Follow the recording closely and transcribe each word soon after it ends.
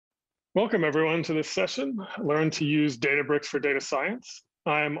Welcome everyone to this session, Learn to Use Databricks for Data Science.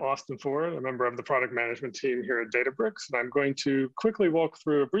 I'm Austin Ford, a member of the product management team here at Databricks, and I'm going to quickly walk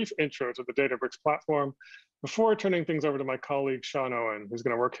through a brief intro to the Databricks platform before turning things over to my colleague, Sean Owen, who's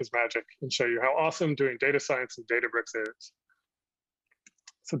gonna work his magic and show you how awesome doing data science in Databricks is.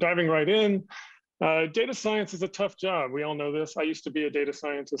 So diving right in, data science is a tough job. We all know this. I used to be a data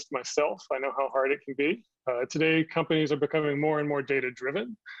scientist myself. I know how hard it can be. Today, companies are becoming more and more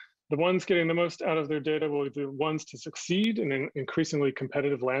data-driven. The ones getting the most out of their data will be the ones to succeed in an increasingly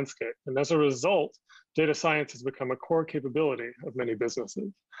competitive landscape. And as a result, data science has become a core capability of many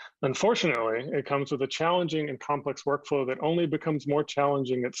businesses. Unfortunately, it comes with a challenging and complex workflow that only becomes more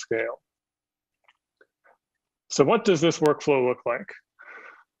challenging at scale. So what does this workflow look like?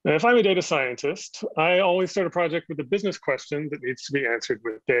 Now, if I'm a data scientist, I always start a project with a business question that needs to be answered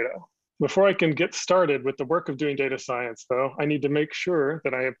with data. Before I can get started with the work of doing data science, though, I need to make sure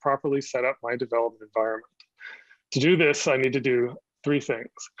that I have properly set up my development environment. To do this, I need to do three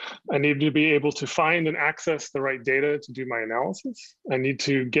things. I need to be able to find and access the right data to do my analysis. I need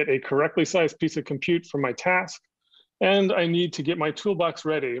to get a correctly sized piece of compute for my task. And I need to get my toolbox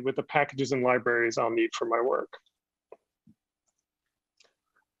ready with the packages and libraries I'll need for my work.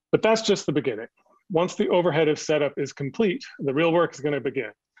 But that's just the beginning. Once the overhead of setup is complete, the real work is going to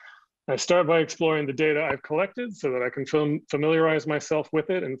begin. I start by exploring the data I've collected so that I can familiarize myself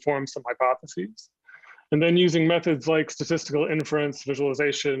with it and form some hypotheses. And then using methods like statistical inference,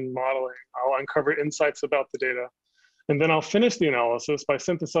 visualization, modeling, I'll uncover insights about the data. And then I'll finish the analysis by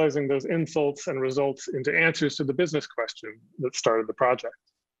synthesizing those insights and results into answers to the business question that started the project.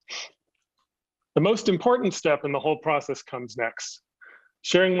 The most important step in the whole process comes next.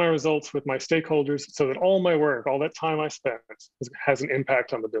 Sharing my results with my stakeholders so that all my work, all that time I spent, has an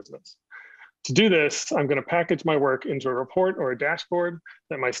impact on the business. To do this, I'm going to package my work into a report or a dashboard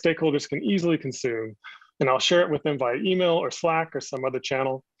that my stakeholders can easily consume, and I'll share it with them via email or Slack or some other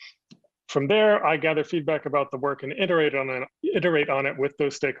channel. From there, I gather feedback about the work and iterate on it with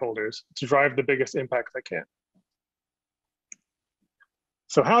those stakeholders to drive the biggest impact I can.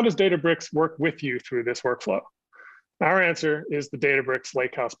 So how does Databricks work with you through this workflow? Our answer is the Databricks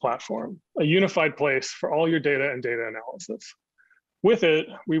Lakehouse platform, a unified place for all your data and data analysis. With it,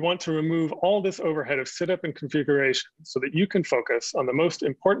 we want to remove all this overhead of setup and configuration so that you can focus on the most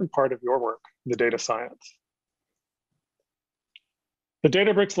important part of your work, the data science. The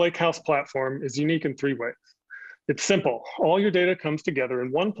Databricks Lakehouse platform is unique in three ways. It's simple. All your data comes together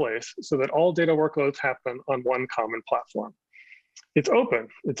in one place so that all data workloads happen on one common platform. It's open.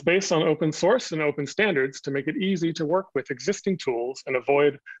 It's based on open source and open standards to make it easy to work with existing tools and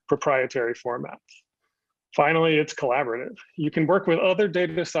avoid proprietary formats. Finally, it's collaborative. You can work with other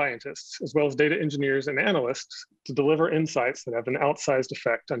data scientists, as well as data engineers and analysts, to deliver insights that have an outsized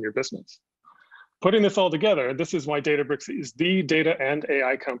effect on your business. Putting this all together, this is why Databricks is the data and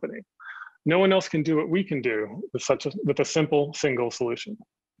AI company. No one else can do what we can do with a simple single solution.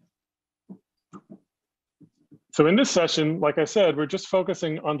 So in this session, like I said, we're just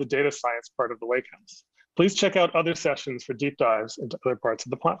focusing on the data science part of the Lakehouse. Please check out other sessions for deep dives into other parts of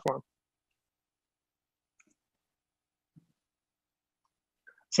the platform.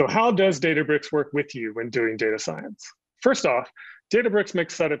 So how does Databricks work with you when doing data science? First off, Databricks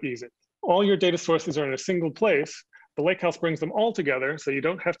makes setup easy. All your data sources are in a single place. The Lakehouse brings them all together so you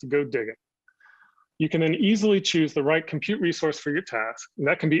don't have to go digging. You can then easily choose the right compute resource for your task. And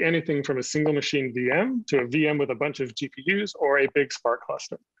that can be anything from a single machine VM to a VM with a bunch of GPUs or a big Spark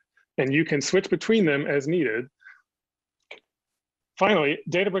cluster. And you can switch between them as needed. Finally,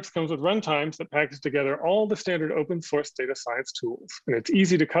 Databricks comes with runtimes that package together all the standard open source data science tools. And it's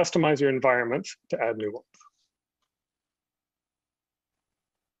easy to customize your environments to add new ones.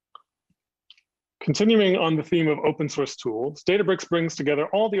 Continuing on the theme of open source tools, Databricks brings together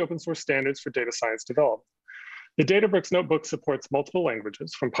all the open source standards for data science development. The Databricks notebook supports multiple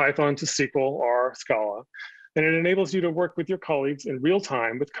languages, from Python to SQL, R, Scala, and it enables you to work with your colleagues in real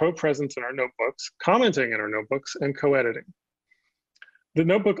time with co-presence in our notebooks, commenting in our notebooks, and co-editing. The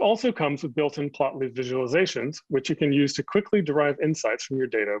notebook also comes with built-in plotly visualizations, which you can use to quickly derive insights from your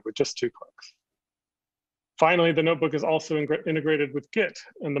data with just 2 clicks. Finally, the notebook is also integrated with Git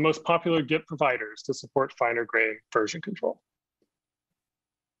and the most popular Git providers to support finer grain version control.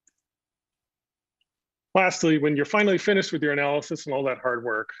 Lastly, when you're finally finished with your analysis and all that hard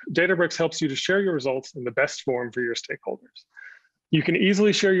work, Databricks helps you to share your results in the best form for your stakeholders. You can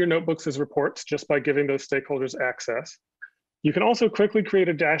easily share your notebooks as reports just by giving those stakeholders access. You can also quickly create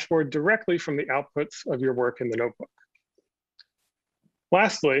a dashboard directly from the outputs of your work in the notebook.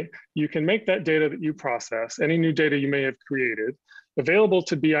 Lastly, you can make that data that you process, any new data you may have created, available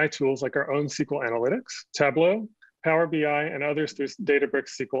to BI tools like our own SQL Analytics, Tableau, Power BI, and others through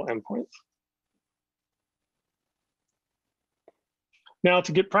Databricks SQL endpoints. Now,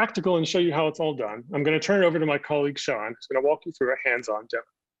 to get practical and show you how it's all done, I'm going to turn it over to my colleague, Sean, who's going to walk you through a hands-on demo.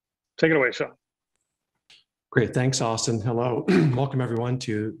 Take it away, Sean. Great, thanks, Austin. Hello, welcome everyone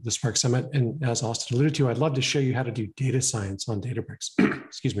to the Spark Summit. And as Austin alluded to, I'd love to show you how to do data science on Databricks.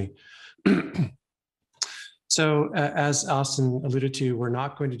 Excuse me. So as Austin alluded to, we're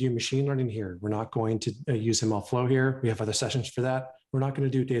not going to do machine learning here. We're not going to use MLflow here. We have other sessions for that. We're not going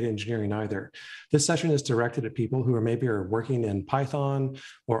to do data engineering either. This session is directed at people who are maybe working in Python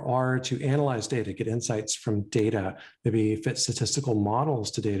or R to analyze data, get insights from data, maybe fit statistical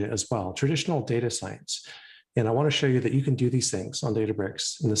models to data as well, traditional data science. And I want to show you that you can do these things on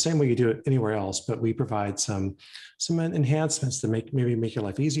Databricks in the same way you do it anywhere else, but we provide some enhancements that maybe make your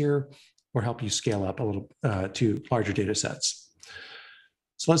life easier or help you scale up a little to larger data sets.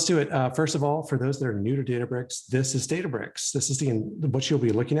 So let's do it. First of all, for those that are new to Databricks, this is Databricks. This is what you'll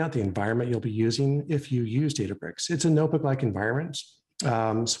be looking at, the environment you'll be using if you use Databricks. It's a notebook-like environment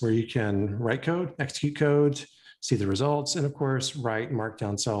where you can write code, execute code, see the results, and of course, write and mark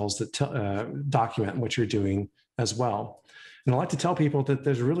down cells that document what you're doing as well. And I like to tell people that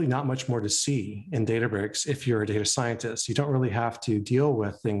there's really not much more to see in Databricks if you're a data scientist. You don't really have to deal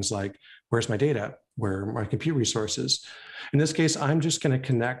with things like, where's my data? Where are my compute resources? In this case, I'm just going to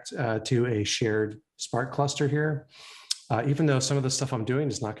connect to a shared Spark cluster here. Even though some of the stuff I'm doing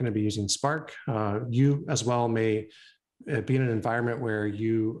is not going to be using Spark, you as well may be in an environment where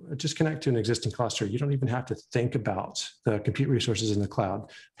you just connect to an existing cluster. You don't even have to think about the compute resources in the cloud.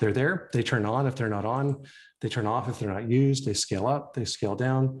 They're there, they turn on if they're not on, they turn off if they're not used, they scale up, they scale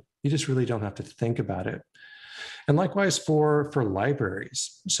down. You just really don't have to think about it. And likewise for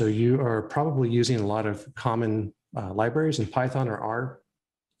libraries. So you are probably using a lot of common libraries in Python or R.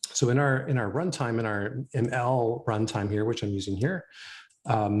 So in our runtime, in our ML runtime here, which I'm using here,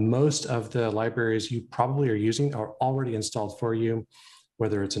 most of the libraries you probably are using are already installed for you,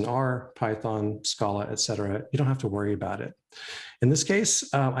 whether it's in R, Python, Scala, et cetera. You don't have to worry about it. In this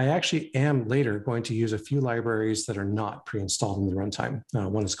case, I actually am later going to use a few libraries that are not pre-installed in the runtime.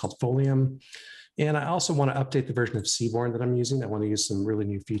 One is called Folium. And I also want to update the version of Seaborn that I'm using. I want to use some really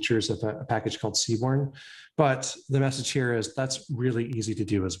new features of a package called Seaborn. But the message here is that's really easy to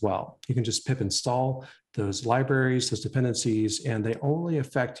do as well. You can just pip install those libraries, those dependencies, and they only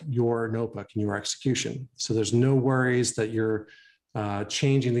affect your notebook and your execution. So there's no worries that you're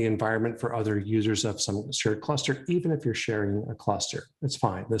changing the environment for other users of some shared cluster, even if you're sharing a cluster. It's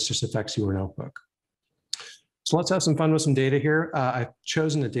fine. This just affects your notebook. So let's have some fun with some data here. I've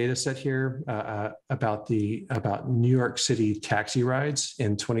chosen a data set here about New York City taxi rides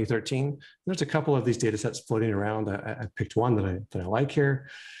in 2013. There's a couple of these data sets floating around. I picked one that I like here.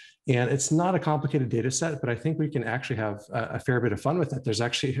 And it's not a complicated data set, but I think we can actually have a fair bit of fun with it. There's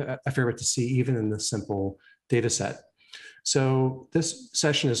actually a fair bit to see even in this simple data set. So this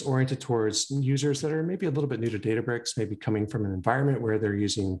session is oriented towards users that are maybe a little bit new to Databricks, maybe coming from an environment where they're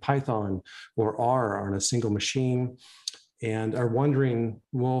using Python or R on a single machine and are wondering,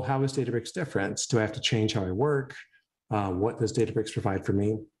 well, how is Databricks different? Do I have to change how I work? What does Databricks provide for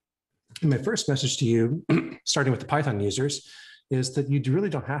me? And my first message to you, starting with the Python users, is that you really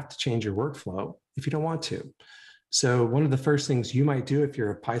don't have to change your workflow if you don't want to. So one of the first things you might do if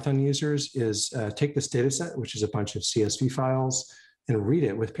you're a Python user is take this data set, which is a bunch of CSV files, and read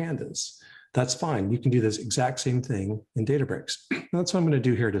it with pandas. That's fine. You can do this exact same thing in Databricks. That's what I'm going to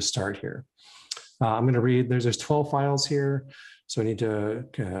do here to start here. I'm going to read, there's 12 files here, so I need to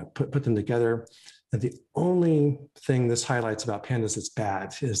put them together. And the only thing this highlights about pandas that's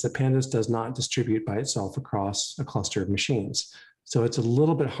bad is that pandas does not distribute by itself across a cluster of machines. So it's a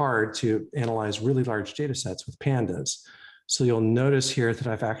little bit hard to analyze really large data sets with pandas. So you'll notice here that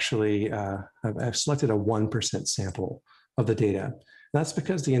I've actually, I've selected a 1% sample of the data. And that's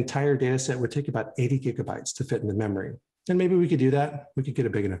because the entire data set would take about 80 gigabytes to fit in the memory. And maybe we could do that. We could get a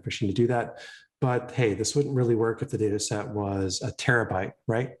big enough machine to do that. But hey, this wouldn't really work if the data set was a terabyte,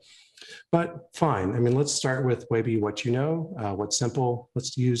 right? But fine. I mean, let's start with maybe what you know, what's simple.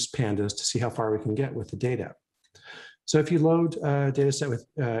 Let's use pandas to see how far we can get with the data. So if you load a data set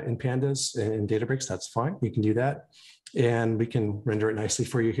in pandas in Databricks, that's fine. We can do that. And we can render it nicely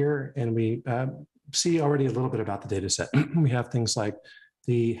for you here. And we see already a little bit about the data set. We have things like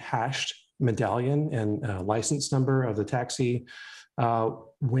the hashed medallion and license number of the taxi,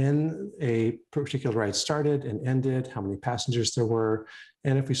 when a particular ride started and ended, how many passengers there were.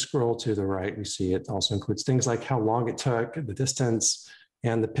 And if we scroll to the right, we see it also includes things like how long it took, the distance,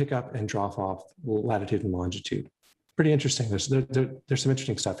 and the pickup and drop off latitude and longitude. pretty interesting. There's some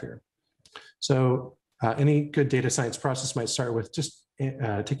interesting stuff here. So any good data science process might start with just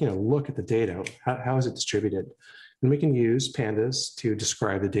taking a look at the data. How is it distributed? And we can use pandas to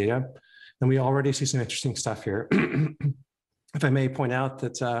describe the data. And we already see some interesting stuff here. If I may point out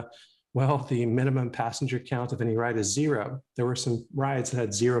that, well, the minimum passenger count of any ride is 0. There were some rides that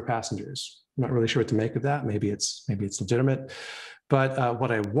had 0 passengers. I'm not really sure what to make of that. Maybe it's legitimate. But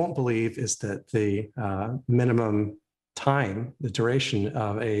what I won't believe is that the minimum time, the duration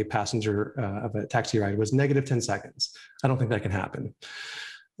of a passenger of a taxi ride was negative 10 seconds. I don't think that can happen.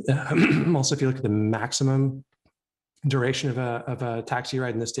 Also, if you look at the maximum duration of a taxi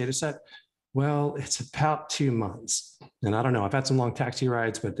ride in this data set, well, it's about 2 months. And I don't know, I've had some long taxi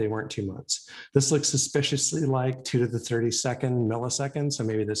rides, but they weren't 2 months. This looks suspiciously like 2 to the 32nd millisecond. So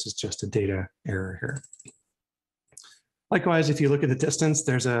maybe this is just a data error here. Likewise, if you look at the distance,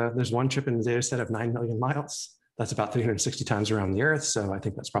 there's one trip in the data set of 9 million miles. That's about 360 times around the Earth. So I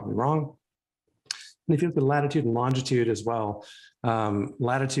think that's probably wrong. And if you look at latitude and longitude as well,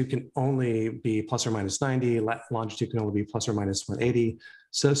 latitude can only be plus or minus 90, longitude can only be plus or minus 180.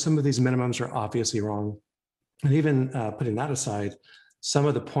 So some of these minimums are obviously wrong. And even putting that aside, some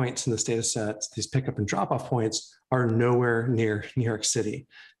of the points in this data set, these pickup and drop-off points, are nowhere near New York City.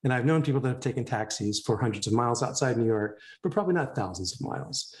 And I've known people that have taken taxis for hundreds of miles outside New York, but probably not thousands of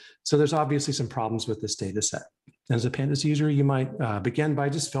miles. So there's obviously some problems with this data set. As a Pandas user, you might begin by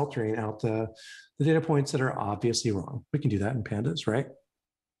just filtering out the data points that are obviously wrong. We can do that in Pandas, right?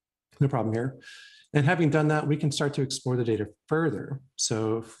 No problem here. And having done that, we can start to explore the data further.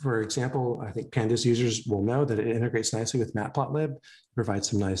 So for example, I think Pandas users will know that it integrates nicely with Matplotlib, provides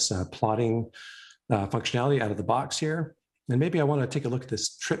some nice plotting functionality out of the box here. And maybe I want to take a look at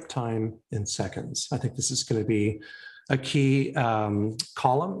this trip time in seconds. I think this is going to be a key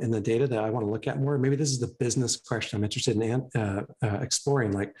column in the data that I want to look at more. Maybe this is the business question I'm interested in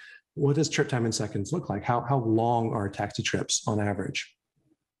exploring, like what does trip time in seconds look like? How long are taxi trips on average?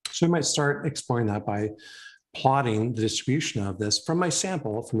 So we might start exploring that by plotting the distribution of this from my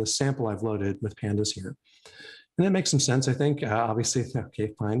sample, from the sample I've loaded with Pandas here. And that makes some sense, I think. Obviously,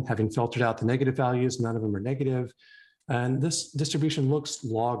 okay, fine. Having filtered out the negative values, none of them are negative. And this distribution looks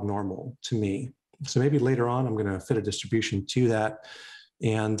log normal to me. So maybe later on, I'm going to fit a distribution to that.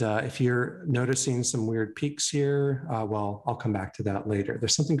 And if you're noticing some weird peaks here, well, I'll come back to that later.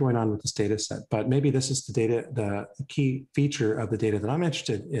 There's something going on with this data set, but maybe this is the data, the key feature of the data that I'm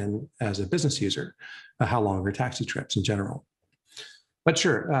interested in as a business user, how long are taxi trips in general. But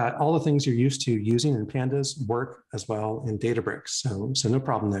sure, all the things you're used to using in Pandas work as well in Databricks, so no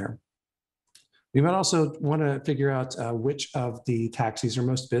problem there. We might also want to figure out which of the taxis are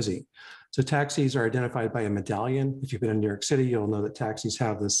most busy. So taxis are identified by a medallion. If you've been in New York City, you'll know that taxis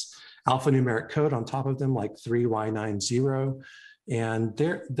have this alphanumeric code on top of them, like 3Y90. And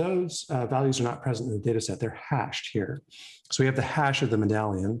those values are not present in the data set. They're hashed here. So we have the hash of the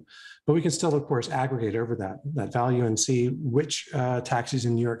medallion, but we can still, of course, aggregate over that value and see which taxis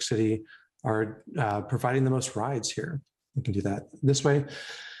in New York City are providing the most rides here. We can do that this way.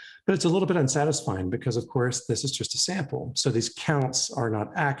 But it's a little bit unsatisfying because, of course, this is just a sample. So these counts are not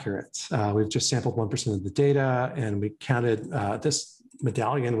accurate. We've just sampled 1% of the data, and we counted this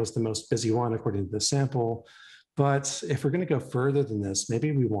medallion was the most busy one according to the sample. But if we're going to go further than this,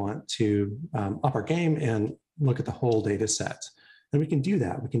 maybe we want to up our game and look at the whole data set. And we can do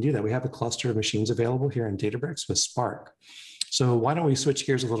that. We can do that. We have a cluster of machines available here in Databricks with Spark. So why don't we switch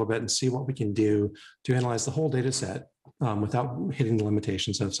gears a little bit and see what we can do to analyze the whole data set without hitting the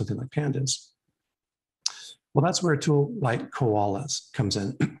limitations of something like Pandas. Well, that's where a tool like Koalas comes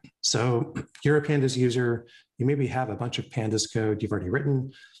in. So you're a Pandas user, you maybe have a bunch of Pandas code you've already written,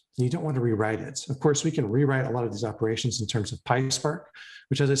 and you don't want to rewrite it. Of course, we can rewrite a lot of these operations in terms of PySpark,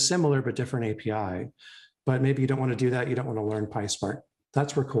 which has a similar but different API. But maybe you don't want to do that, you don't want to learn PySpark.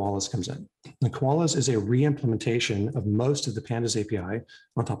 That's where Koalas comes in. And Koalas is a re-implementation of most of the Pandas API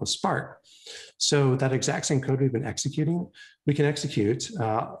on top of Spark. So that exact same code we've been executing, we can execute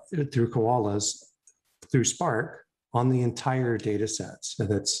through Koalas, through Spark, on the entire data set. So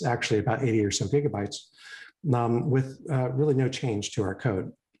that's actually about 80 or so gigabytes with really no change to our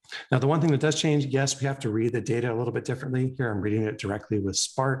code. Now, the one thing that does change, yes, we have to read the data a little bit differently. Here, I'm reading it directly with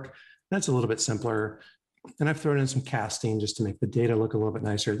Spark. That's a little bit simpler. And I've thrown in some casting just to make the data look a little bit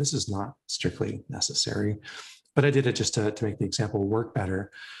nicer. This is not strictly necessary, but I did it just to make the example work better.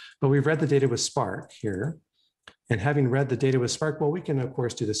 But we've read the data with Spark here. And having read the data with Spark, well, we can, of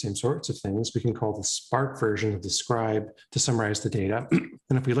course, do the same sorts of things. We can call the Spark version of the scribe to summarize the data.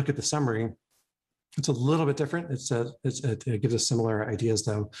 And if we look at the summary, it's a little bit different. It gives us similar ideas,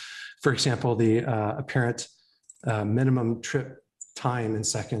 though. For example, the apparent minimum trip time in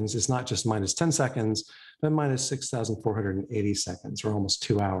seconds is not just minus 10 seconds, but minus 6,480 seconds, or almost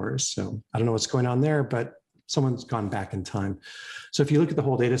 2 hours. So I don't know what's going on there, but someone's gone back in time. So if you look at the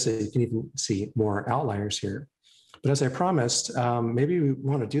whole data set, you can even see more outliers here. But as I promised, maybe we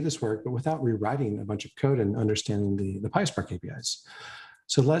want to do this work, but without rewriting a bunch of code and understanding the PySpark APIs.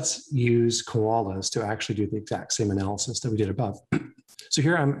 So let's use koalas to actually do the exact same analysis that we did above. So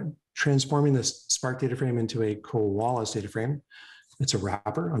here I'm transforming this Spark data frame into a koalas data frame. It's a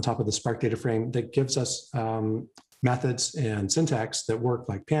wrapper on top of the Spark data frame that gives us methods and syntax that work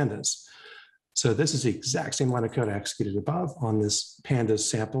like pandas. So this is the exact same line of code I executed above on this pandas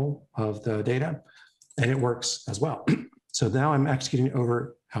sample of the data, and it works as well. So now I'm executing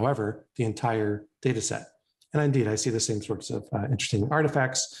over, however, the entire data set. And indeed, I see the same sorts of interesting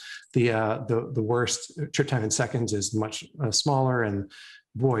artifacts. The worst trip time in seconds is much smaller, and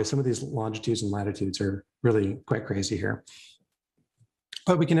boy, some of these longitudes and latitudes are really quite crazy here.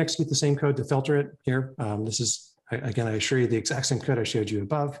 But we can execute the same code to filter it here. This is, again, I assure you the exact same code I showed you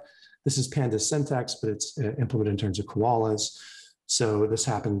above. This is pandas syntax, but it's implemented in terms of koalas. So this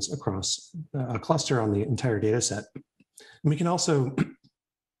happens across a cluster on the entire data set. And we can also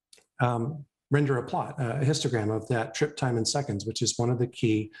render a plot, a histogram of that trip time in seconds, which is one of the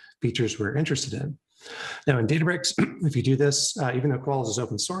key features we're interested in. Now in Databricks, if you do this, even though koalas is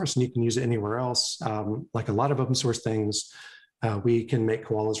open source and you can use it anywhere else, like a lot of open source things, we can make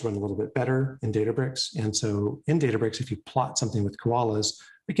koalas run a little bit better in Databricks. And so in Databricks, if you plot something with koalas,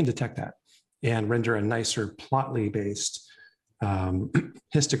 we can detect that and render a nicer plotly based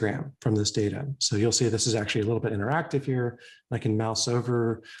histogram from this data. So you'll see this is actually a little bit interactive here. I can mouse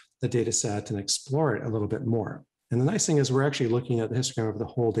over the data set and explore it a little bit more. And the nice thing is we're actually looking at the histogram of the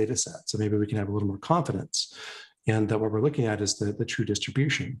whole data set. So maybe we can have a little more confidence. And that what we're looking at is the true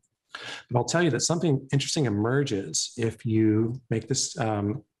distribution. But I'll tell you that something interesting emerges if you make this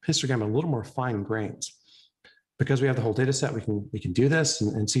histogram a little more fine grained. Because we have the whole data set, we can do this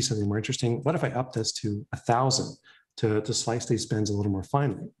and see something more interesting. What if I up this to 1,000 to slice these spins a little more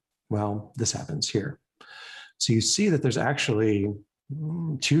finely? Well, this happens here. So you see that there's actually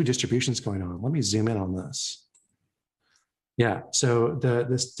two distributions going on. Let me zoom in on this. Yeah, so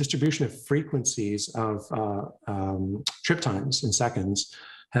this distribution of frequencies of trip times in seconds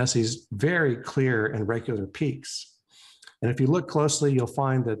has these very clear and regular peaks. And if you look closely, you'll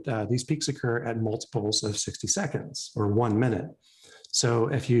find that these peaks occur at multiples of 60 seconds or 1 minute. So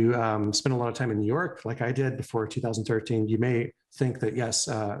if you spend a lot of time in New York, like I did before 2013, you may think that, yes,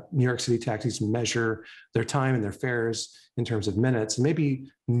 New York City taxis measure their time and their fares in terms of minutes. And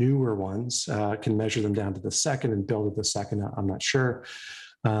maybe newer ones can measure them down to the second and build to the second. I'm not sure.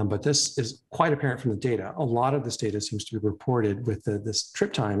 But this is quite apparent from the data. A lot of this data seems to be reported with this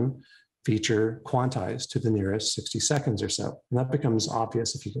trip time feature quantized to the nearest 60 seconds or so. And that becomes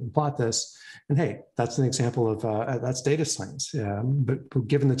obvious if you can plot this. And hey, that's an example of, that's data science. But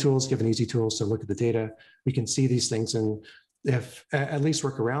given the tools, given easy tools to look at the data, we can see these things and if at least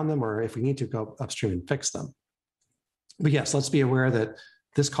work around them, or if we need to go upstream and fix them. But yes, let's be aware that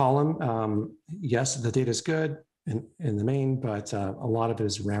this column, yes, the data is good in the main, but a lot of it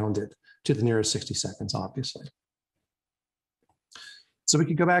is rounded to the nearest 60 seconds, obviously. So we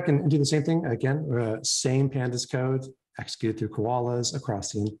could go back and do the same thing again, same pandas code executed through koalas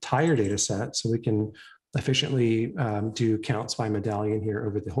across the entire data set. So we can efficiently do counts by medallion here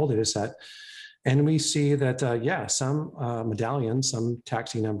over the whole data set. And we see that, yeah, some medallions, some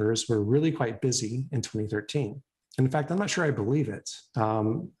taxi numbers were really quite busy in 2013. And in fact, I'm not sure I believe it.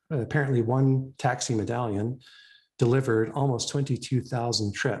 Apparently one taxi medallion delivered almost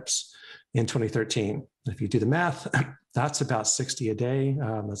 22,000 trips in 2013. If you do the math, that's about 60 a day.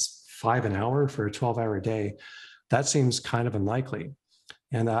 That's 5 an hour for a 12-hour day. That seems kind of unlikely.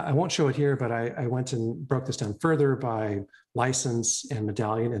 And I won't show it here, but I went and broke this down further by license and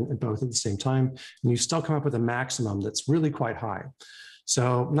medallion and both at the same time. And you still come up with a maximum that's really quite high.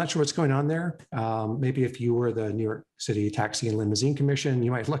 So I'm not sure what's going on there. Maybe if you were the New York City Taxi and Limousine Commission,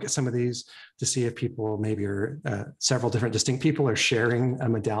 you might look at some of these to see if people maybe are several different distinct people are sharing a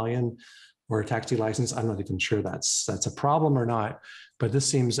medallion or a taxi license. I'm not even sure that's a problem or not, but this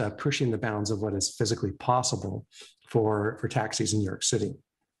seems pushing the bounds of what is physically possible for taxis in New York City.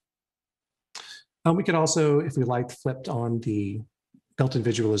 We could also, if we liked, flipped on the built-in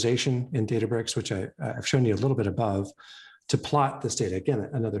visualization in Databricks, which I've shown you a little bit above, to plot this data. Again,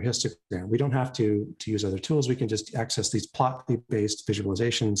 another histogram. We don't have to use other tools. We can just access these plot-based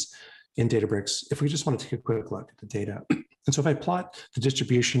visualizations in Databricks if we just want to take a quick look at the data. And so if I plot the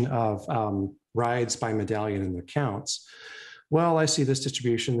distribution of rides by medallion and their counts, Well, I see this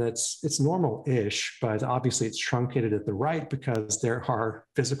distribution it's normal-ish, but obviously it's truncated at the right because there are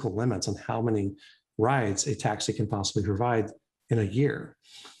physical limits on how many rides a taxi can possibly provide in a year.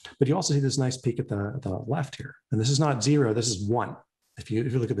 But you also see this nice peak at the left here. And this is not 0, this is 1, if you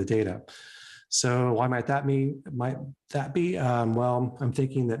look at the data. So why might that be? Well, I'm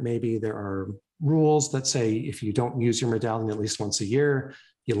thinking that maybe there are rules that say if you don't use your medallion at least once a year,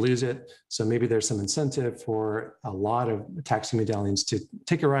 you lose it. So maybe there's some incentive for a lot of taxi medallions to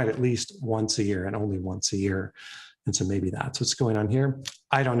take a ride at least once a year and only once a year. And so maybe that's what's going on here.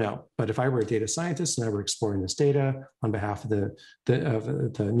 I don't know. But if I were a data scientist and I were exploring this data on behalf of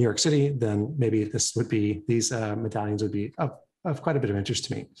the New York City, then maybe these medallions would be of quite a bit of interest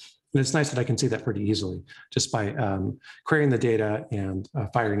to me. And it's nice that I can see that pretty easily just by querying the data and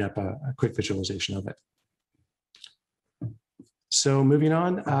firing up a quick visualization of it. So moving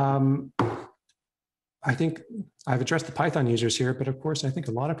on, I think I've addressed the Python users here, but of course, I think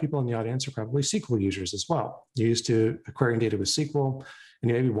a lot of people in the audience are probably SQL users as well. You're used to querying data with SQL,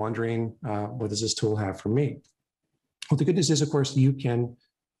 and you may be wondering, what does this tool have for me? Well, the good news is, of course, you can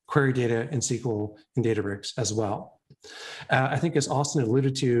query data in SQL in Databricks as well. I think as Austin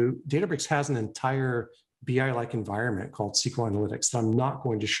alluded to, Databricks has an entire BI-like environment called SQL Analytics that I'm not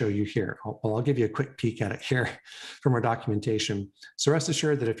going to show you here. I'll give you a quick peek at it here from our documentation. So rest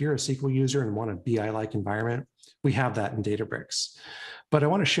assured that if you're a SQL user and want a BI-like environment, we have that in Databricks. But I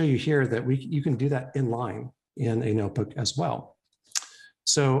want to show you here that you can do that inline in a notebook as well.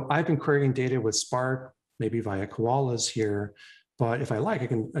 So I've been querying data with Spark, maybe via koalas here, but if I like,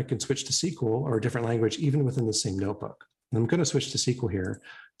 I can switch to SQL or a different language even within the same notebook. And I'm going to switch to SQL here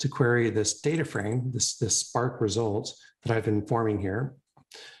to query this data frame, this Spark result that I've been forming here.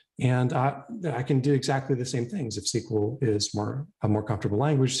 And I can do exactly the same things if SQL is a more comfortable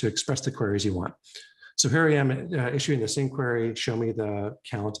language to express the queries you want. So here I am issuing this inquiry, show me the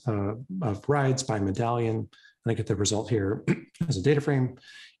count of rides by medallion, and I get the result here as a data frame.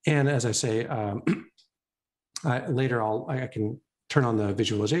 And as I say, later I can turn on the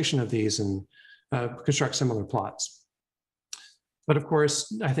visualization of these and construct similar plots. But of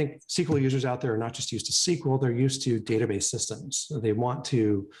course, I think SQL users out there are not just used to SQL, they're used to database systems. So they want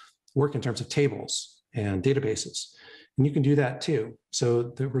to work in terms of tables and databases. And you can do that too. So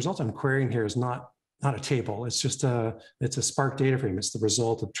the result I'm querying here is not a table, it's a Spark data frame. It's the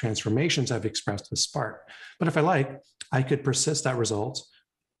result of transformations I've expressed with Spark. But if I like, I could persist that result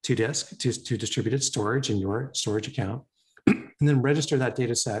to disk, to distributed storage in your storage account, and then register that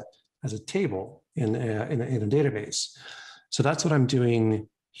data set as a table in a database. So that's what I'm doing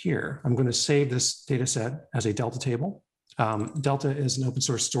here. I'm going to save this data set as a Delta table. Delta is an open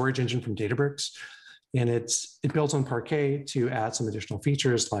source storage engine from Databricks, and it builds on Parquet to add some additional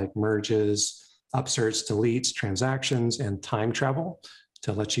features like merges, upserts, deletes, transactions, and time travel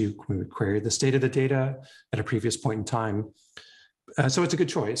to let you query the state of the data at a previous point in time. So it's a good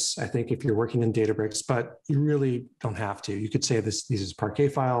choice, I think, if you're working in Databricks, but you really don't have to. You could say these as Parquet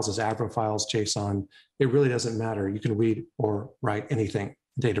files, as Avro files, JSON. It really doesn't matter. You can read or write anything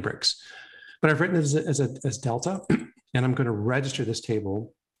in Databricks. But I've written it as Delta, and I'm going to register this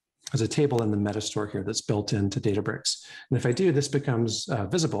table as a table in the metastore here that's built into Databricks. And if I do, this becomes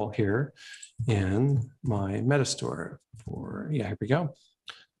visible here in my metastore. Here we go.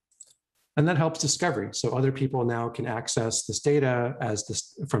 And that helps discovery. So other people now can access this data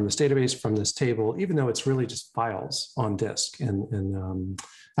from this database, from this table, even though it's really just files on disk and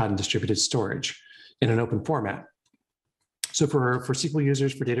out in distributed storage in an open format. So for SQL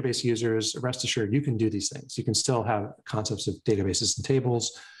users, for database users, rest assured, you can do these things. You can still have concepts of databases and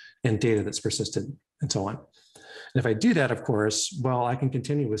tables and data that's persisted and so on. And if I do that, of course, well, I can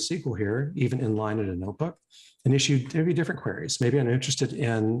continue with SQL here, even inline in a notebook, and issue maybe different queries. Maybe I'm interested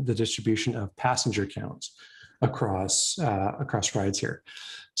in the distribution of passenger counts across rides here.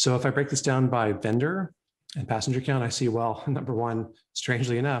 So if I break this down by vendor and passenger count, I see, well, number one,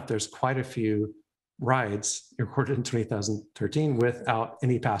 strangely enough, there's quite a few rides recorded in 2013 without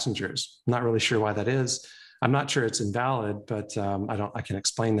any passengers. I'm not really sure why that is. I'm not sure it's invalid, but I can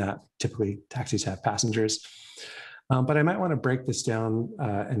explain that. Typically, taxis have passengers. But I might want to break this down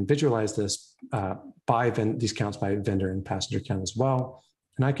and visualize this these counts by vendor and passenger count as well.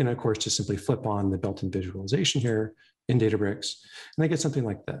 And I can, of course, just simply flip on the built-in visualization here in Databricks, and I get something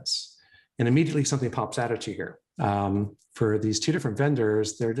like this. And immediately something pops out at you here. For these two different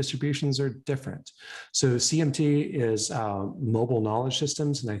vendors, their distributions are different. So CMT is Mobile Knowledge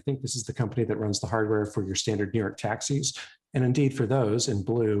Systems, and I think this is the company that runs the hardware for your standard New York taxis. And indeed, for those in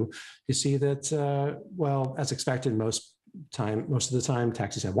blue, you see that, well, as expected, most most of the time,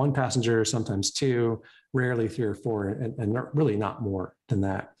 taxis have one passenger, sometimes two, rarely three or four, and really not more than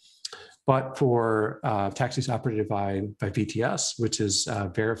that. But for taxis operated by VTS, which is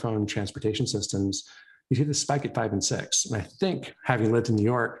Verifone Transportation Systems, you see the spike at 5 and 6. And I think, having lived in New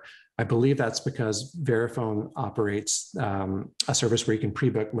York, I believe that's because Verifone operates a service where you can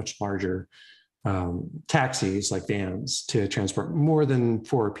pre-book much larger taxis, like vans, to transport more than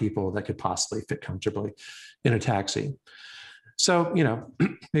 4 people that could possibly fit comfortably in a taxi. So,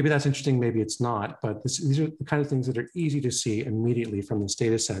 maybe that's interesting, maybe it's not, but these are the kind of things that are easy to see immediately from this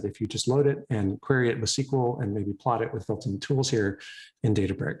data set if you just load it and query it with SQL and maybe plot it with built-in tools here in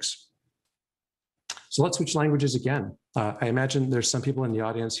Databricks. So let's switch languages again. I imagine there's some people in the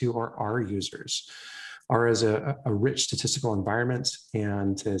audience who are R users. R is a rich statistical environment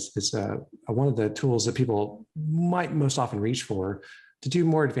and is one of the tools that people might most often reach for to do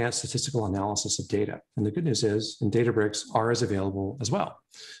more advanced statistical analysis of data. And the good news is, in Databricks, R is available as well.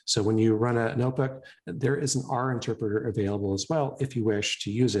 So when you run a notebook, there is an R interpreter available as well if you wish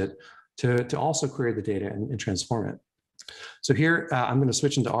to use it to also query the data and transform it. So here, I'm going to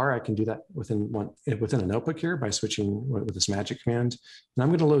switch into R. I can do that within a notebook here by switching with this magic command. And I'm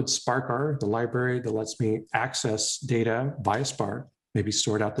going to load Spark R, the library that lets me access data via Spark, maybe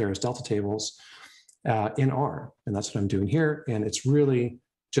stored out there as Delta tables, in R. And that's what I'm doing here. And it's really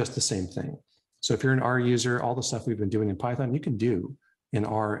just the same thing. So if you're an R user, all the stuff we've been doing in Python, you can do in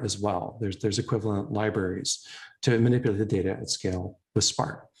R as well. There's equivalent libraries to manipulate the data at scale with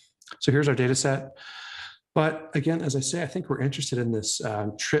Spark. So here's our data set. But again, as I say, I think we're interested in this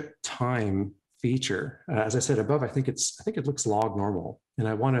trip time feature. As I said above, I think it looks log normal. And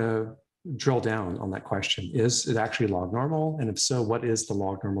I want to drill down on that question. Is it actually log normal? And if so, what is the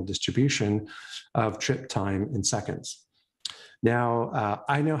log normal distribution of trip time in seconds? Now,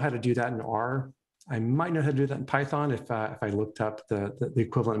 I know how to do that in R. I might know how to do that in Python if I looked up the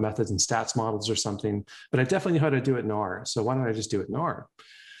equivalent methods in stats models or something, but I definitely know how to do it in R. So why don't I just do it in R?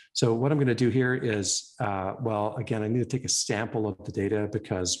 So what I'm going to do here is, well, again, I need to take a sample of the data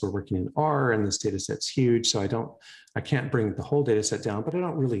because we're working in R and this data set's huge. So I can't bring the whole data set down, but I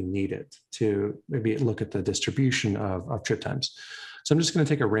don't really need it to maybe look at the distribution of trip times. So I'm just going to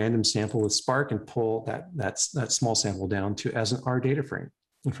take a random sample with Spark and pull that small sample down to as an R data frame.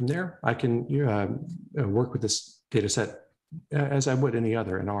 And from there, I can work with this data set as I would any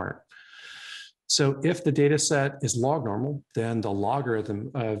other in R. So if the data set is log normal, then the logarithm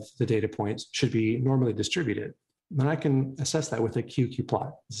of the data points should be normally distributed. Then I can assess that with a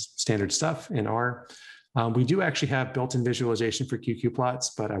QQ-plot. Standard stuff in R. We do actually have built-in visualization for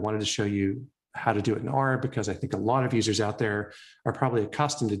QQ-plots, but I wanted to show you how to do it in R because I think a lot of users out there are probably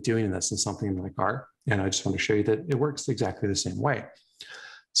accustomed to doing this in something like R. And I just want to show you that it works exactly the same way.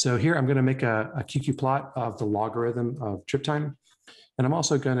 So here I'm going to make a QQ-plot of the logarithm of trip time. And I'm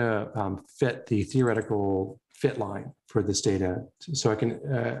also going to fit the theoretical fit line for this data so I can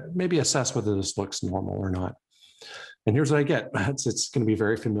maybe assess whether this looks normal or not. And here's what I get. It's going to be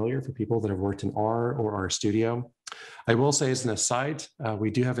very familiar for people that have worked in R or RStudio. I will say as an aside, we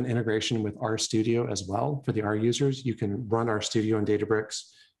do have an integration with RStudio as well for the R users. You can run RStudio in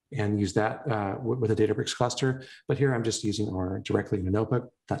Databricks and use that with a Databricks cluster. But here I'm just using R directly in a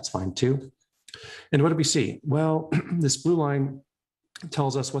notebook. That's fine too. And what do we see? Well, this blue line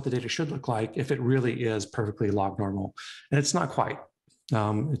tells us what the data should look like if it really is perfectly log normal. And it's not quite.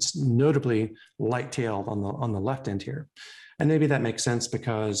 It's notably light-tailed on the left end here. And maybe that makes sense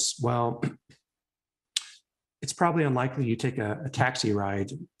because, well, it's probably unlikely you take a taxi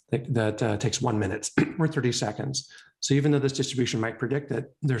ride that takes 1 minute or 30 seconds. So even though this distribution might predict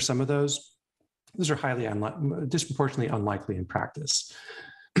it, there's some of those are highly disproportionately unlikely in practice.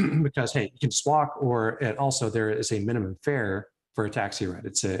 Because, hey, you can just walk, or also there is a minimum fare for a taxi ride.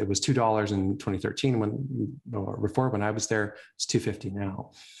 It was $2 in 2013 when I was there. It's $2.50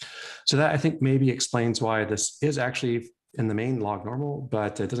 now. So that I think maybe explains why this is actually in the main log normal,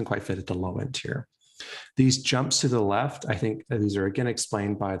 but it doesn't quite fit at the low end here. These jumps to the left, I think these are again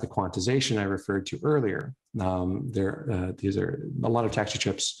explained by the quantization I referred to earlier. These are a lot of taxi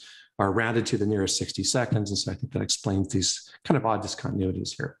trips are rounded to the nearest 60 seconds. And so I think that explains these kind of odd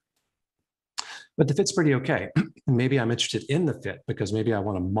discontinuities here. But the fit's pretty okay. And maybe I'm interested in the fit because maybe I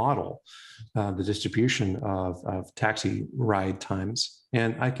want to model the distribution of taxi ride times.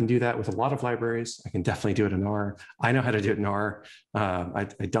 And I can do that with a lot of libraries. I can definitely do it in R. I know how to do it in R. I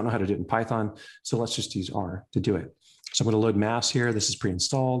don't know how to do it in Python. So let's just use R to do it. So I'm going to load mass here. This is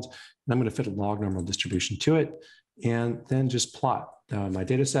pre-installed. And I'm going to fit a log normal distribution to it. And then just plot my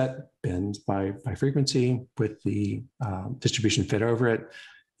data set bins by frequency with the distribution fit over it.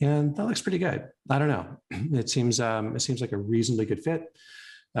 And that looks pretty good. I don't know. It seems like a reasonably good fit.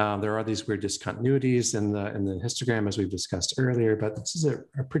 There are these weird discontinuities in the histogram, as we've discussed earlier, but this is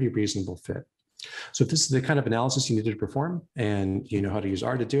a pretty reasonable fit. So if this is the kind of analysis you needed to perform and you know how to use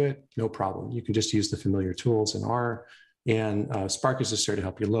R to do it, no problem. You can just use the familiar tools in R, and Spark is just there to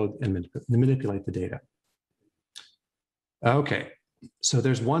help you load and manipulate the data. Okay, so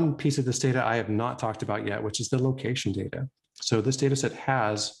there's one piece of this data I have not talked about yet, which is the location data. So this data set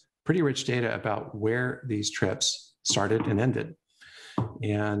has pretty rich data about where these trips started and ended.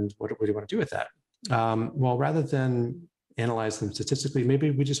 And what do we want to do with that? Well, rather than analyze them statistically,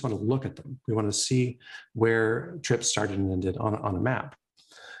 maybe we just want to look at them. We want to see where trips started and ended on a map.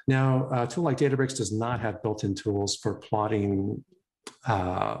 Now, a tool like Databricks does not have built-in tools for plotting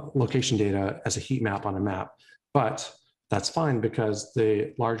location data as a heat map on a map, but that's fine because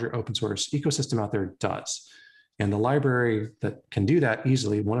the larger open source ecosystem out there does. And the library that can do that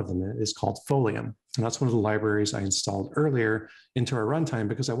easily, one of them is called Folium. And that's one of the libraries I installed earlier into our runtime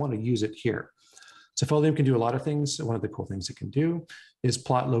because I want to use it here. So Folium can do a lot of things. One of the cool things it can do is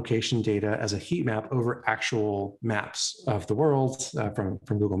plot location data as a heat map over actual maps of the world from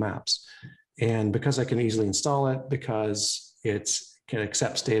Google Maps. And because I can easily install it, because it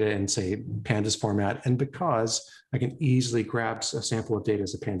accepts data in, say, pandas format, and because I can easily grab a sample of data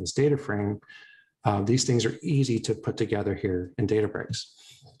as a pandas data frame, these things are easy to put together here in Databricks.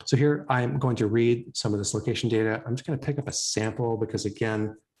 So here I'm going to read some of this location data. I'm just going to pick up a sample because,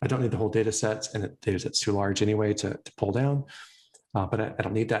 again, I don't need the whole data set, and the data set's too large anyway to pull down. But I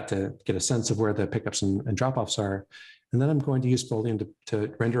don't need that to get a sense of where the pickups and drop-offs are. And then I'm going to use Folium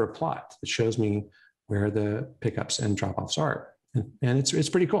to render a plot that shows me where the pickups and drop-offs are. And it's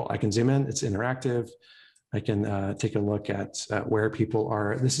pretty cool. I can zoom in, it's interactive. I can take a look at where people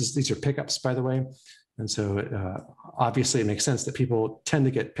are. These are pickups, by the way. And so obviously it makes sense that people tend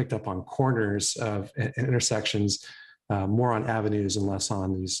to get picked up on corners of intersections, more on avenues and less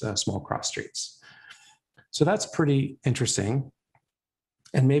on these small cross streets. So that's pretty interesting.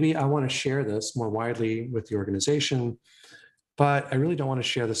 And maybe I want to share this more widely with the organization, but I really don't want to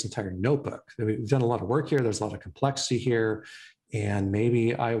share this entire notebook. We've done a lot of work here. There's a lot of complexity here. And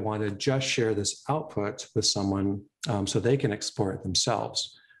maybe I want to just share this output with someone so they can explore it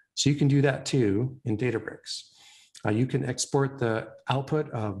themselves. So you can do that too in Databricks. You can export the output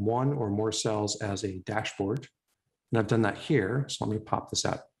of one or more cells as a dashboard. And I've done that here. So let me pop this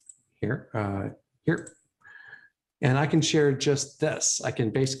out here. And I can share just this. I can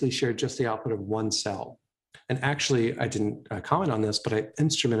basically share just the output of one cell. And actually, I didn't comment on this, but I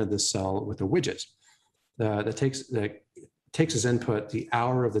instrumented this cell with a widget that takes as input the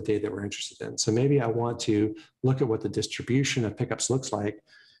hour of the day that we're interested in. So maybe I want to look at what the distribution of pickups looks like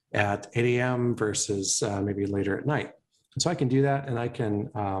at 8 a.m. versus maybe later at night. And so I can do that, and I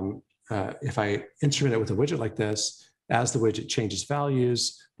can, if I instrument it with a widget like this, as the widget changes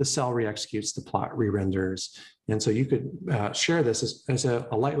values, the cell re-executes, the plot re-renders. And so you could share this as a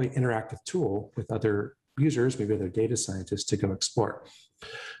lightweight interactive tool with other users, maybe other data scientists, to go explore.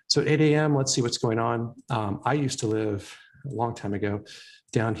 So at 8 a.m., let's see what's going on. I used to live a long time ago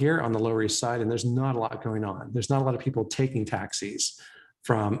down here on the Lower East Side, and there's not a lot going on. There's not a lot of people taking taxis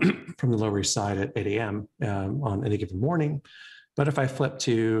from the Lower East Side at 8 a.m. On any given morning. But if I flip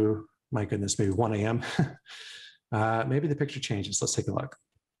to, my goodness, maybe 1 a.m., maybe the picture changes. Let's take a look.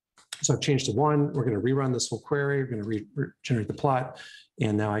 So I've changed to 1. We're going to rerun this whole query. We're going to generate the plot.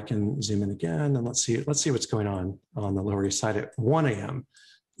 And now I can zoom in again, and let's see what's going on the Lower East Side at 1 a.m.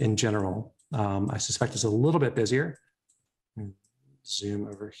 in general. I suspect it's a little bit busier. Zoom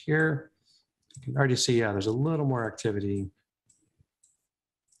over here. You can already see, yeah, there's a little more activity.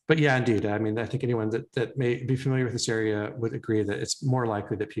 But yeah, indeed. I mean, I think anyone that may be familiar with this area would agree that it's more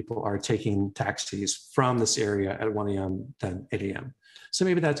likely that people are taking taxis from this area at 1 a.m. than 8 a.m. So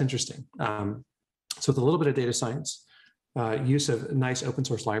maybe that's interesting. So with a little bit of data science, use of nice open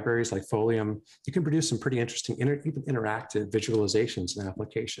source libraries like Folium, you can produce some pretty interesting, even interactive visualizations and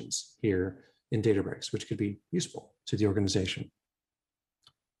applications here in Databricks, which could be useful to the organization.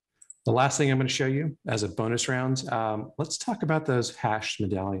 The last thing I'm going to show you as a bonus round, let's talk about those hashed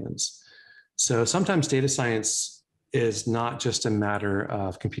medallions. So sometimes data science is not just a matter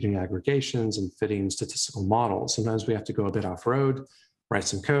of computing aggregations and fitting statistical models. Sometimes we have to go a bit off-road, write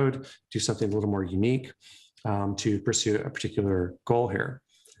some code, do something a little more unique to pursue a particular goal here.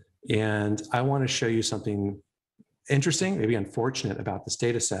 And I want to show you something interesting, maybe unfortunate about this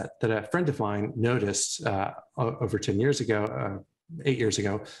data set that a friend of mine noticed over 10 years ago, 8 years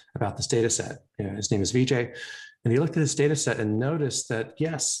ago, about this data set. His name is Vijay. And he looked at this data set and noticed that,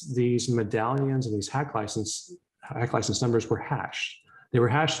 yes, these medallions and these hack license numbers were hashed. They were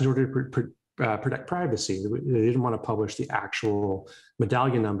hashed in order to protect privacy. They didn't want to publish the actual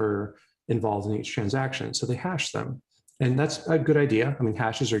medallion number involved in each transaction, so they hashed them. And that's a good idea. I mean,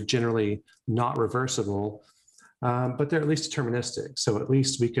 hashes are generally not reversible, but they're at least deterministic. So at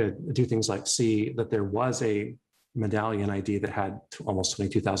least we could do things like see that there was a medallion ID that had almost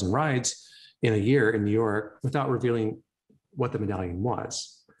 22,000 rides in a year in New York without revealing what the medallion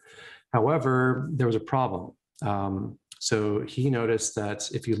was. However, there was a problem. So he noticed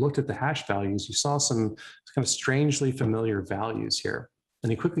that if you looked at the hash values, you saw some kind of strangely familiar values here.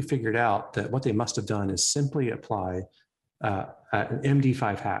 And he quickly figured out that what they must have done is simply apply an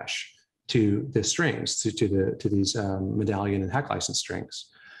MD5 hash to the strings, to these medallion and hack license strings.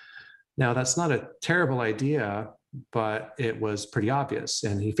 Now, that's not a terrible idea, but it was pretty obvious.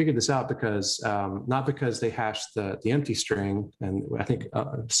 And he figured this out because, not because they hashed the empty string, and I think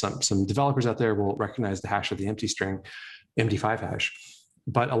some developers out there will recognize the hash of the empty string, MD5 hash,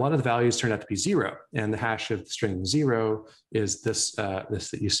 but a lot of the values turned out to be 0. And the hash of the string 0 is this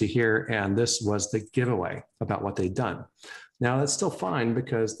that you see here. And this was the giveaway about what they'd done. Now, that's still fine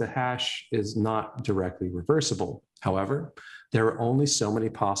because the hash is not directly reversible. However, there are only so many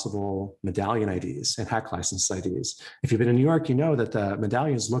possible medallion IDs and hack license IDs. If you've been in New York, you know that the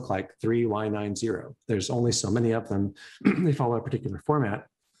medallions look like 3Y90. There's only so many of them. They follow a particular format.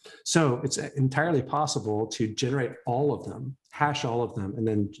 So it's entirely possible to generate all of them, hash all of them, and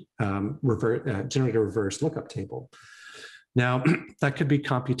then generate a reverse lookup table. Now, that could be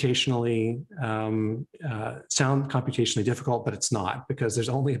computationally, sound computationally difficult, but it's not, because there's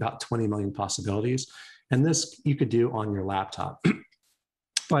only about 20 million possibilities. And this you could do on your laptop.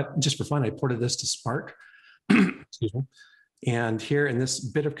 But just for fun, I ported this to Spark. Excuse me. And here in this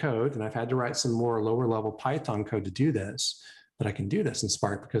bit of code, and I've had to write some more lower level Python code to do this, but I can do this in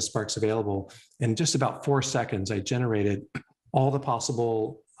Spark because Spark's available. In just about 4 seconds, I generated all the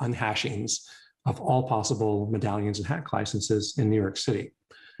possible unhashings of all possible medallions and hack licenses in New York City,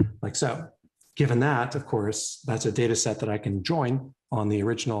 like so. Given that, of course, that's a data set that I can join on the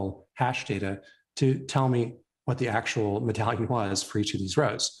original hash data to tell me what the actual medallion was for each of these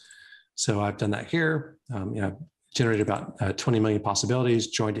rows. So I've done that here, generated about 20 million possibilities,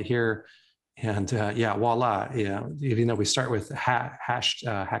 joined it here, and yeah, voila. Yeah, even though we start with hashed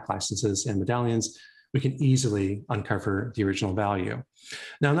hack licenses and medallions, we can easily uncover the original value.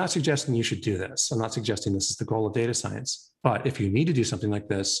 Now, I'm not suggesting you should do this. I'm not suggesting this is the goal of data science. But if you need to do something like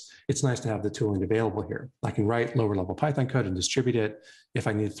this, it's nice to have the tooling available here. I can write lower level Python code and distribute it if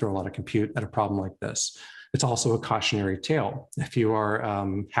I need to throw a lot of compute at a problem like this. It's also a cautionary tale. If you are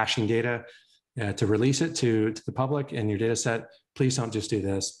hashing data to release it to the public and your data set, please don't just do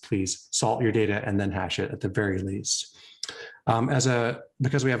this. Please salt your data and then hash it at the very least.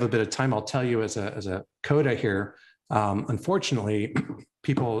 Because we have a bit of time, I'll tell you as a coda here, unfortunately,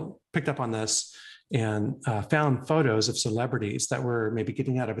 people picked up on this and found photos of celebrities that were maybe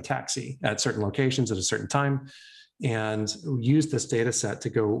getting out of a taxi at certain locations at a certain time, and used this data set to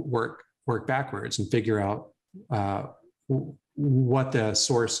go work backwards and figure out what the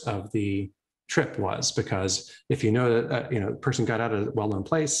source of the trip was. Because if you know that the person got out of a well-known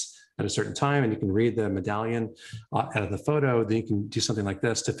place at a certain time, and you can read the medallion out of the photo, then you can do something like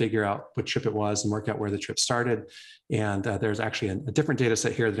this to figure out what trip it was and work out where the trip started. And there's actually a different data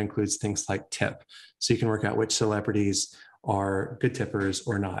set here that includes things like tip. So you can work out which celebrities are good tippers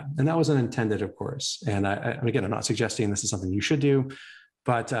or not. And that was unintended, of course. And again, I'm not suggesting this is something you should do,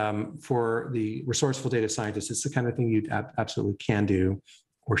 but for the resourceful data scientists, it's the kind of thing you absolutely can do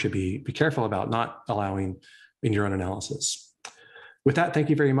or should be careful about not allowing in your own analysis. With that, thank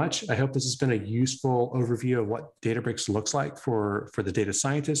you very much. I hope this has been a useful overview of what Databricks looks like for the data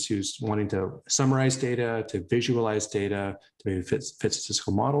scientist who's wanting to summarize data, to visualize data, to maybe fit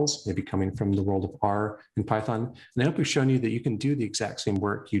statistical models, maybe coming from the world of R and Python. And I hope we've shown you that you can do the exact same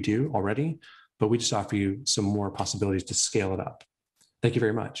work you do already, but we just offer you some more possibilities to scale it up. Thank you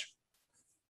very much.